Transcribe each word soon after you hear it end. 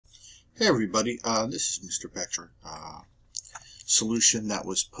Hey everybody, this is Mr. Becker. Solution that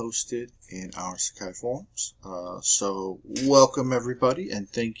was posted in our Sakai forums. So welcome everybody, and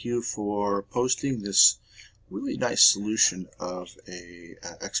thank you for posting this really nice solution of a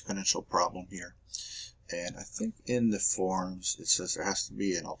exponential problem here. And I think in the forums it says there has to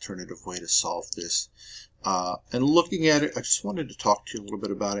be an alternative way to solve this. And looking at it, I just wanted to talk to you a little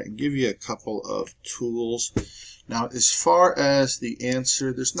bit about it and give you a couple of tools. Now, as far as the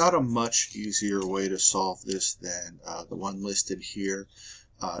answer, there's not a much easier way to solve this than the one listed here.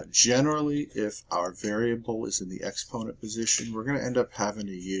 Generally, if our variable is in the exponent position, we're going to end up having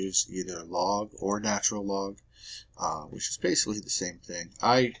to use either log or natural log, which is basically the same thing.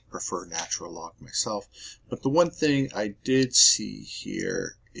 I prefer natural log myself, but the one thing I did see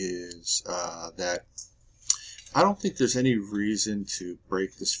here is that I don't think there's any reason to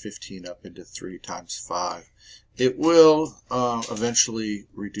break this 15 up into 3 times 5. It will eventually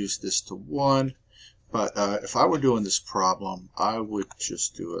reduce this to 1, but if I were doing this problem, I would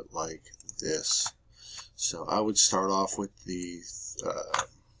just do it like this. So I would start off with the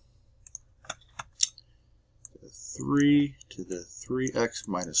 3 to the 3x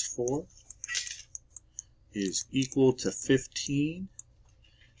minus 4 is equal to 15.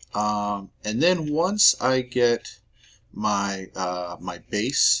 And then once I get my my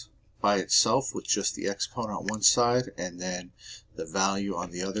base by itself with just the exponent on one side and then the value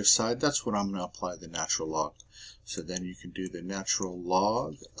on the other side, that's when I'm going to apply the natural log. So then you can do the natural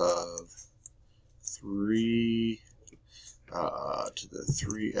log of 3 to the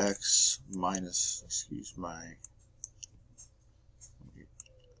 3x minus,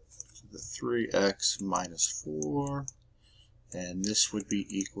 to the 3x minus 4. And this would be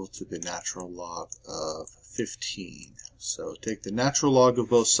equal to the natural log of 15. So take the natural log of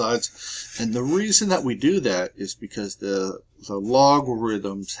both sides. And the reason that we do that is because the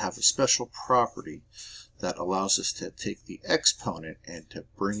logarithms have a special property that allows us to take the exponent and to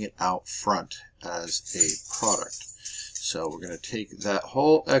bring it out front as a product. So we're going to take that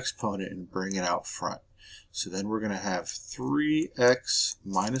whole exponent and bring it out front. So then we're going to have 3x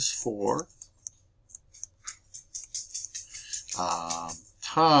minus 4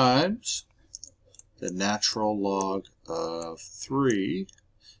 times the natural log of 3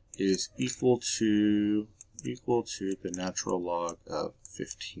 is equal to the natural log of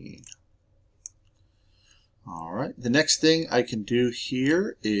 15. Alright, the next thing I can do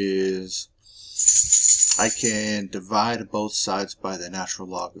here is I can divide both sides by the natural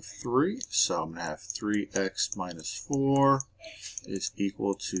log of 3. So I'm going to have 3x minus 4 is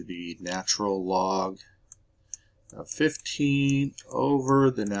equal to the natural log of 15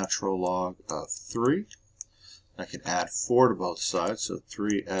 over the natural log of 3. I can add 4 to both sides, so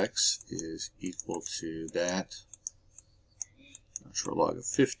 3x is equal to that natural log of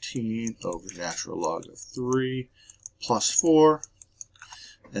 15 over natural log of 3 plus 4.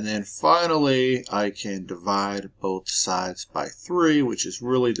 And then finally, I can divide both sides by 3, which is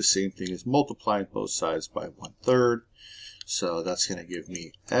really the same thing as multiplying both sides by 1/3. So that's going to give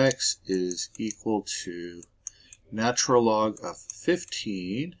me x is equal to natural log of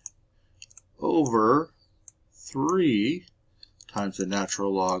 15 over 3 times the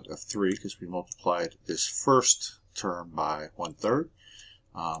natural log of 3, because we multiplied this first term by 1/3,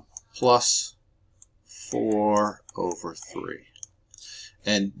 plus 4 over 3.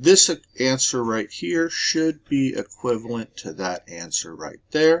 And this answer right here should be equivalent to that answer right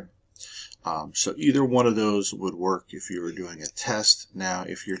there. So either one of those would work if you were doing a test. Now,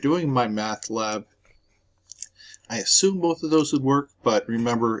 if you're doing my math lab, I assume both of those would work, but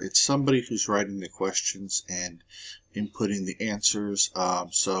remember, it's somebody who's writing the questions and inputting the answers.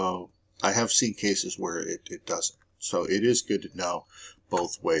 So I have seen cases where it doesn't. So it is good to know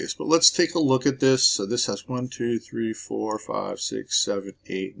both ways. But let's take a look at this. So this has 1, 2, 3, 4, 5, 6, 7,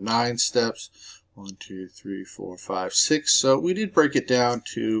 8, 9 steps. 1, 2, 3, 4, 5, 6. So we did break it down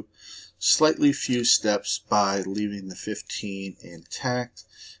to slightly few steps by leaving the 15 intact.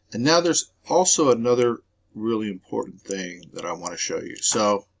 And now there's also another really important thing that I want to show you.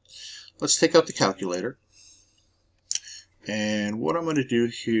 So let's take out the calculator, and what I'm going to do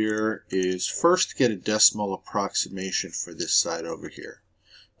here is first get a decimal approximation for this side over here.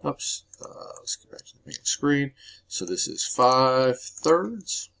 Oops, let's get back to the main screen. So this is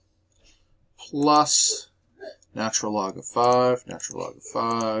 5/3 plus natural log of 5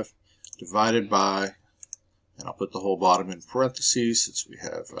 divided by, and I'll put the whole bottom in parentheses since we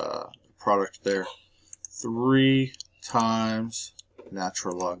have the product there, 3 times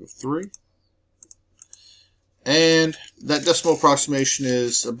natural log of 3. And that decimal approximation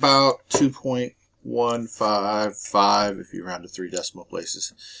is about 2.8 2.155 if you round to 3 decimal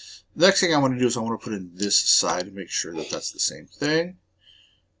places. The next thing I want to do is I want to put in this side to make sure that that's the same thing.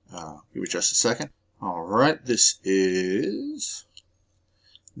 Give it just a second. Alright, this is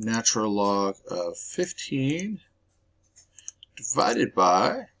natural log of 15 divided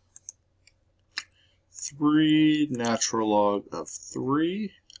by 3 natural log of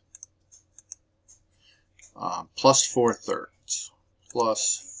 3 plus 4/3.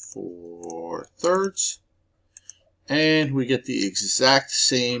 Plus 4/3. And we get the exact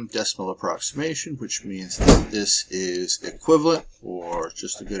same decimal approximation, which means that this is equivalent, or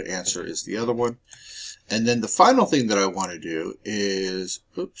just a good answer is the other one. And then the final thing that I want to do is,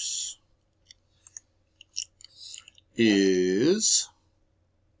 where's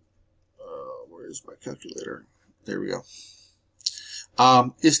my calculator? There we go.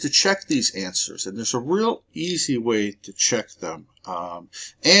 Is to check these answers. And there's a real easy way to check them.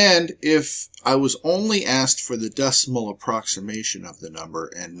 And if I was only asked for the decimal approximation of the number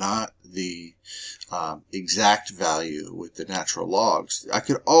and not the exact value with the natural logs, I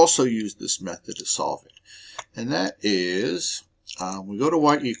could also use this method to solve it. And that is, we go to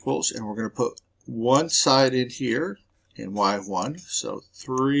y equals, and we're going to put one side in here in y1. So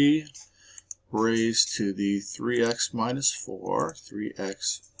 3 raised to the 3x minus 4,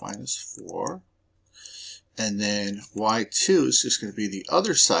 3x minus 4. And then y2 is just going to be the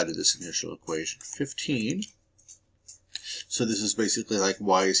other side of this initial equation, 15. So this is basically like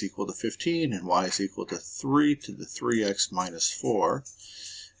y is equal to 15 and y is equal to 3 to the 3x minus 4.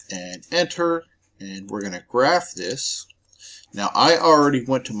 And enter, and we're going to graph this. Now I already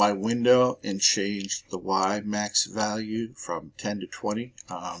went to my window and changed the y max value from 10 to 20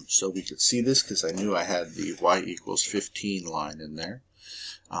 so we could see this, because I knew I had the y equals 15 line in there.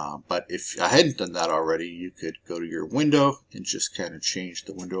 But if I hadn't done that already, you could go to your window and just kind of change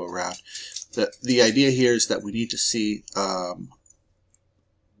the window around. The idea here is that we need to see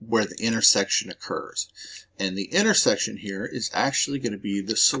where the intersection occurs. And the intersection here is actually going to be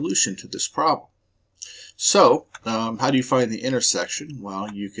the solution to this problem. So, how do you find the intersection? Well,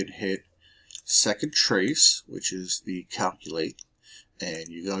 you could hit second trace, which is the calculate, and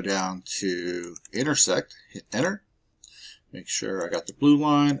you go down to intersect, hit enter. Make sure I got the blue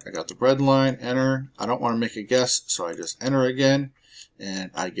line, I got the red line, enter. I don't want to make a guess, so I just enter again, and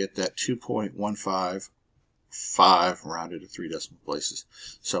I get that 2.155 rounded to 3 decimal places.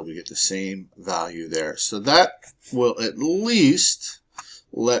 So we get the same value there. So that will at least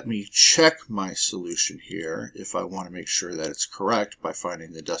let me check my solution here if I want to make sure that it's correct by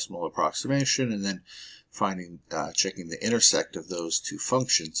finding the decimal approximation and then finding checking the intersect of those two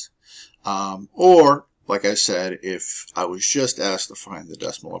functions. Or, like I said, if I was just asked to find the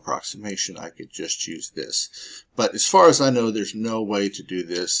decimal approximation, I could just use this. But as far as I know, there's no way to do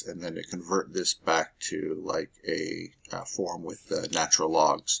this and then to convert this back to like a form with natural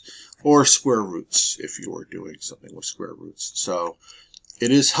logs or square roots if you were doing something with square roots. So it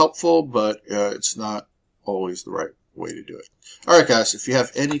is helpful, but it's not always the right way to do it. All right, guys, if you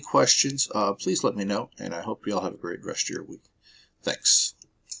have any questions, please let me know, and I hope you all have a great rest of your week. Thanks.